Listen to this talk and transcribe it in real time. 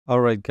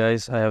Alright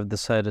guys, I have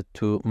decided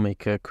to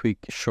make a quick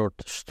short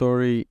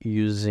story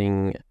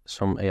using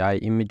some AI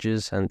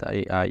images and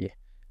AI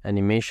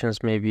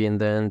animations maybe in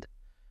the end.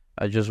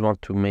 I just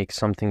want to make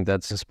something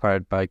that's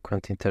inspired by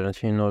Quentin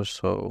Tarantino,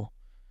 so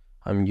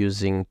I'm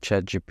using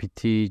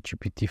ChatGPT,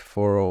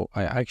 GPT-4o.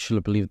 I actually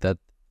believe that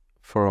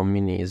 4o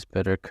mini is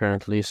better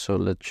currently, so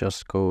let's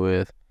just go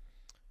with,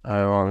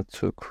 I want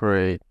to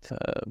create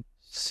a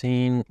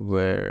scene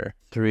where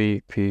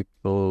three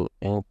people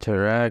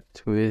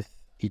interact with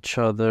each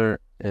other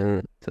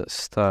in the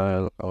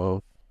style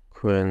of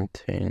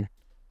Quentin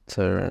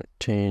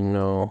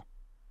Tarantino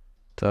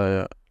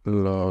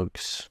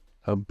dialogues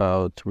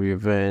about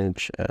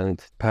revenge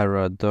and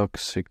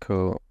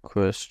paradoxical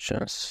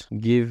questions.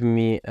 Give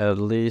me a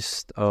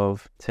list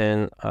of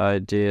 10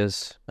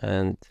 ideas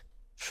and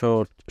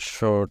short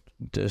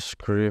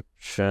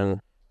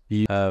description.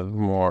 You have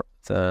more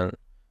than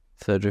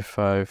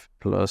 35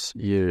 plus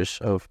years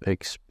of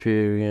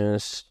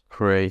experience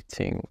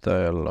creating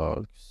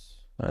dialogues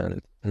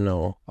and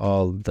know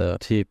all the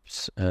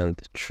tips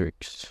and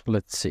tricks.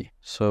 Let's see.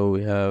 So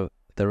we have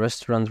the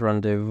restaurant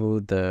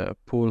rendezvous, the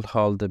pool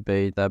hall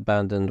debate, the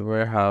abandoned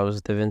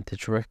warehouse, the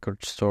vintage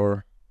record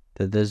store,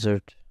 the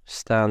desert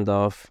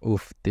standoff.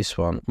 Oof, this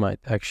one might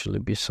actually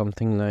be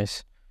something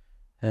nice.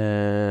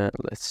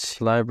 Let's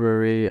see.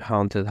 Library,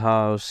 haunted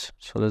house.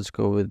 So let's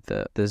go with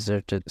the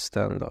deserted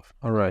standoff.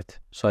 All right.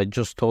 So I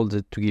just told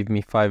it to give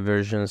me 5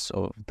 versions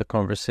of the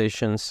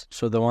conversations.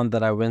 So the one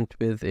that I went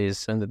with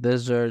is in the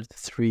desert,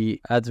 3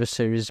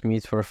 adversaries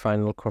meet for a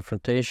final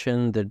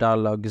confrontation. The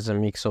dialogue is a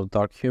mix of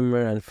dark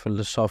humor and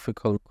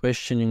philosophical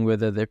questioning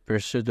whether their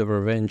pursuit of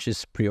revenge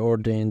is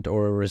preordained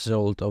or a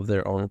result of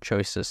their own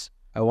choices.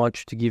 I want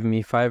you to give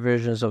me 5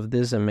 versions of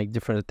this and make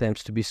different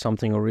attempts to be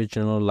something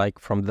original like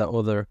from the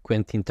other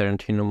Quentin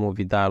Tarantino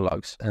movie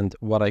dialogues. And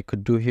what I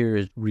could do here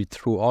is read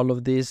through all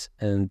of these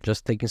and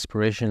just take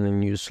inspiration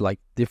and use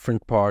like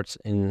different parts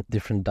in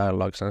different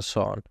dialogues and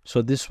so on.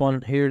 So this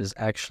one here is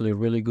actually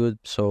really good.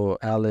 So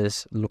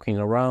Alice looking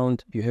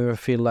around. You ever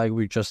feel like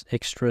we're just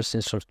extras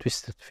in some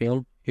twisted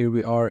film? Here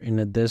we are in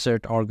a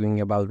desert arguing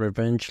about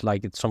revenge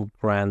like it's some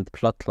grand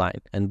plot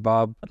line. And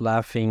Bob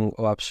laughing,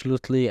 oh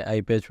absolutely,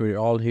 I bet we're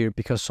all here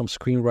because some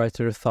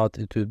screenwriter thought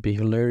it would be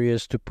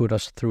hilarious to put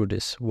us through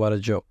this. What a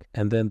joke.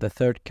 And then the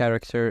third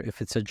character, if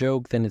it's a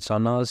joke, then it's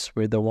on us.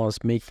 We're the ones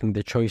making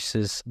the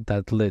choices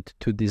that led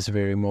to this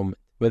very moment.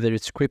 Whether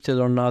it's scripted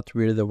or not,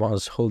 we're the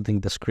ones holding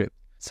the script.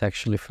 It's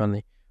actually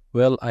funny.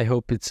 Well, I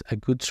hope it's a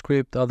good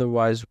script,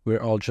 otherwise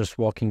we're all just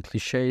walking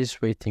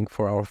cliches waiting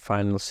for our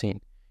final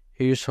scene.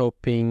 Here's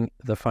hoping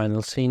the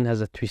final scene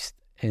has a twist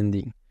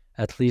ending.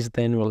 At least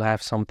then we'll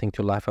have something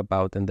to laugh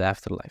about in the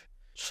afterlife.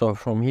 So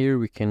from here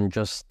we can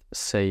just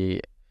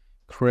say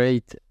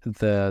create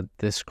the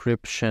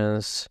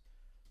descriptions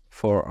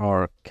for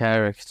our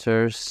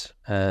characters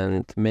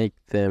and make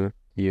them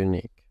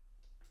unique.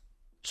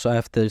 So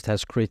after it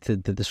has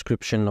created the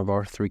description of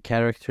our 3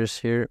 characters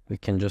here, we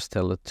can just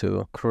tell it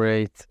to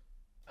create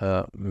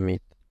a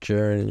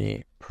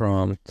mid-journey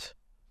prompt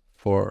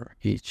for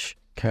each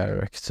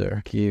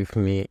character. Give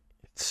me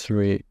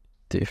 3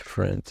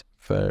 different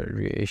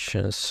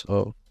variations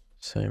of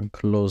same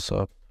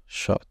close-up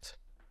shot.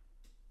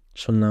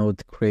 So now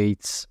it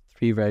creates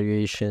 3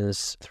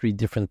 variations, 3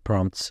 different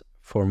prompts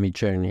for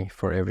mid-journey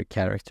for every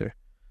character.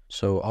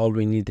 So all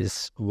we need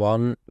is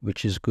 1,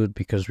 which is good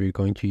because we're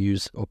going to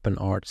use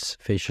OpenArt's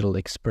facial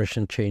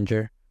expression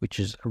changer, which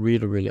is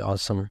really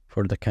awesome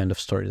for the kind of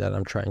story that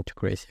I'm trying to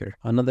create here.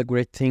 Another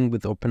great thing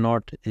with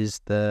OpenArt is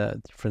the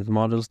different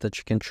models that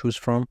you can choose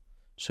from.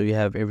 So you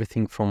have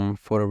everything from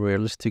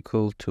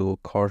photorealistical to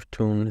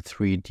cartoon,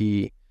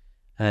 3D,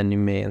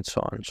 anime, and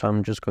so on. So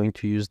I'm just going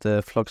to use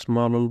the Flux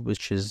model,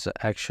 which is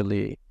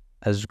actually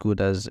as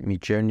good as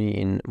Midjourney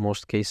in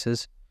most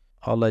cases.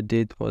 All I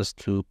did was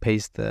to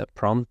paste the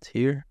prompt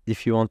here.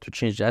 If you want to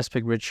change the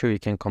aspect ratio, you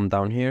can come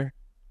down here.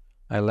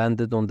 I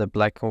landed on the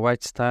black and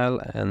white style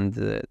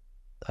and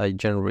I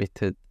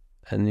generated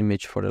an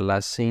image for the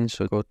last scene.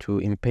 So go to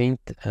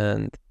Inpaint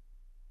and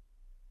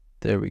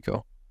there we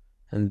go.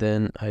 And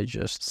then I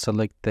just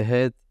select the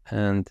head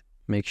and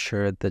make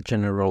sure the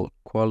general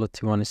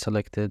quality one is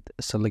selected.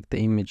 Select the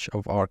image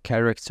of our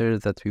character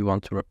that we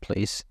want to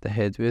replace the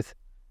head with.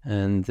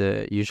 And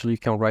usually you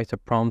can write a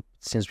prompt.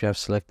 Since we have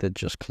selected,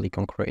 just click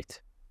on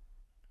create.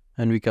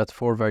 And we got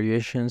 4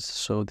 variations.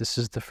 So this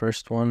is the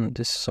first one.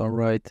 This is all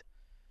right.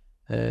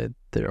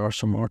 There are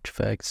some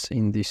artifacts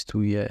in these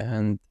 2, yeah,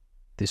 and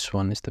this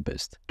one is the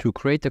best. To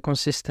create a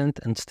consistent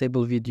and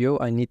stable video,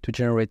 I need to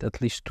generate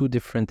at least 2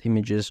 different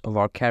images of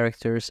our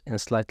characters in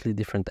slightly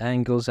different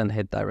angles and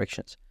head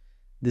directions.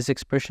 This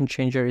expression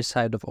changer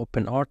inside of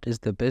OpenArt is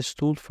the best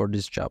tool for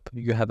this job.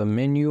 You have a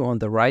menu on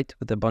the right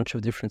with a bunch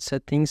of different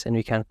settings and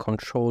you can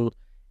control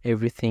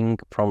everything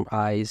from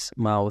eyes,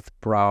 mouth,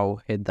 brow,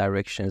 head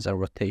directions, and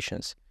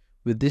rotations.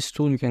 With this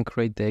tool, you can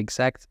create the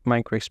exact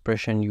micro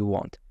expression you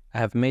want. I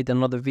have made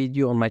another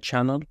video on my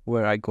channel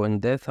where I go in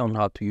depth on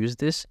how to use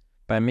this.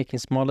 By making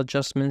small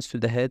adjustments to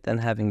the head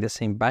and having the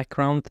same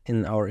background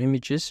in our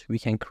images, we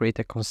can create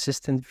a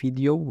consistent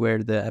video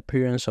where the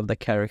appearance of the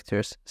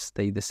characters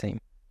stay the same.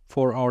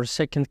 For our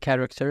second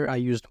character, I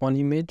used one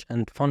image,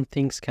 and fun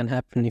things can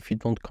happen if you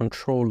don't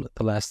control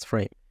the last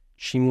frame.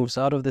 She moves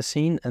out of the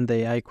scene and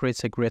the AI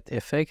creates a great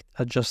effect,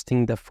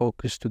 adjusting the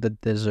focus to the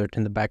desert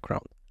in the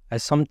background. I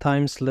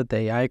sometimes let the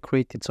AI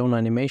create its own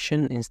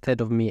animation instead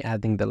of me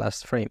adding the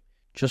last frame,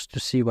 just to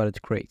see what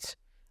it creates.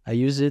 I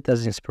use it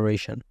as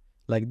inspiration.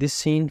 Like this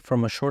scene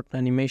from a short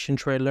animation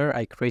trailer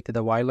I created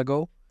a while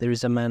ago. There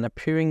is a man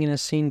appearing in a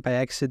scene by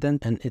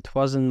accident, and it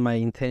wasn't my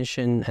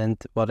intention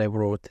and what I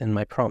wrote in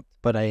my prompt,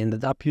 but I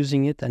ended up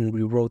using it and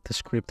rewrote the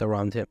script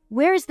around him.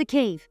 Where is the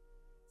cave?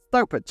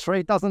 Stupid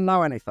tree doesn't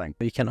know anything.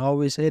 You can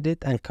always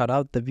edit and cut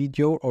out the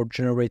video or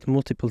generate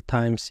multiple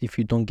times if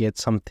you don't get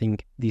something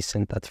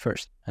decent at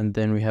first. And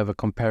then we have a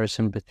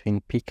comparison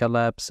between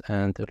Synclabs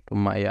and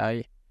Luma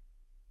AI.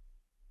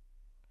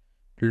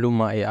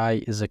 Luma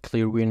AI is a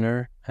clear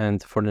winner,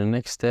 and for the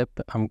next step,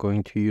 I'm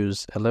going to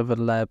use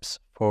Elevenlabs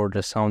for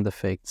the sound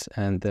effects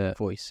and the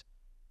voice.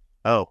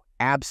 Oh,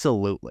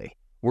 absolutely.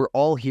 We're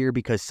all here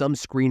because some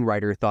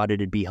screenwriter thought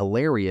it'd be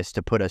hilarious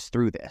to put us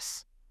through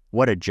this.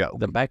 What a joke.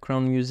 The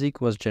background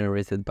music was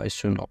generated by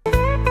Suno.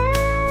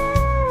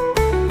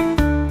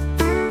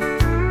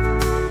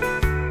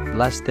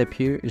 Last step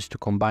here is to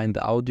combine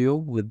the audio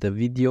with the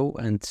video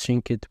and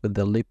sync it with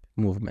the lip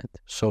movement.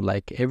 So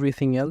like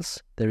everything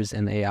else, there is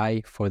an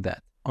AI for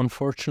that.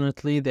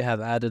 Unfortunately, they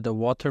have added a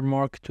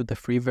watermark to the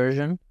free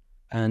version,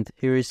 and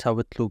here is how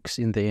it looks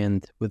in the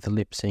end with the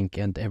lip sync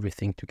and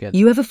everything together.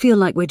 You ever feel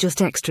like we're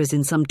just extras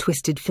in some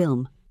twisted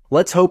film?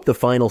 Let's hope the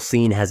final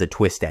scene has a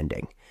twist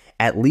ending.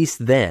 At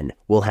least then,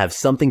 we'll have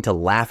something to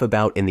laugh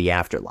about in the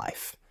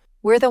afterlife.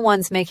 We're the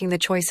ones making the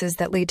choices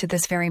that lead to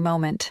this very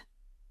moment.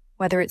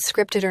 Whether it's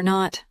scripted or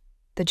not,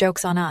 the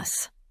joke's on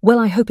us. Well,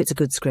 I hope it's a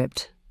good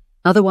script.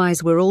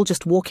 Otherwise, we're all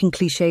just walking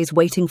cliches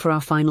waiting for our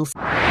final...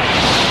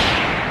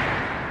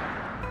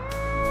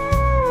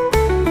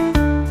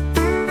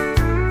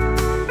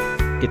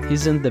 It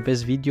isn't the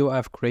best video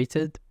I've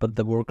created, but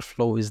the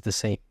workflow is the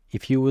same.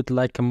 If you would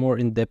like a more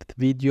in-depth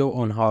video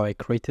on how I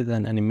created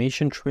an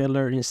animation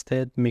trailer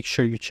instead, make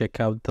sure you check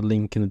out the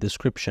link in the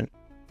description.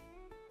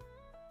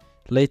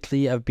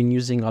 Lately, I've been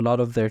using a lot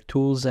of their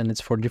tools, and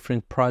it's for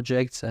different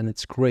projects, and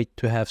it's great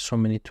to have so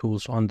many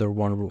tools under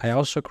one roof. I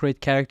also create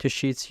character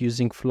sheets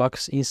using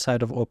Flux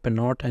inside of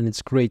OpenArt, and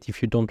it's great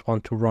if you don't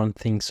want to run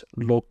things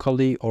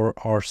locally or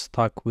are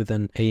stuck with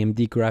an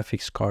AMD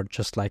graphics card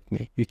just like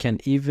me. You can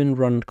even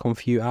run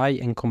Conf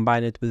UI and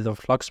combine it with a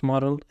Flux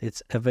model.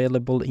 It's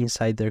available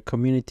inside their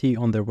community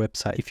on their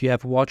website. If you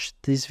have watched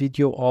this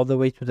video all the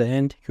way to the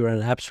end, you're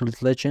an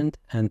absolute legend,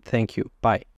 and thank you. Bye.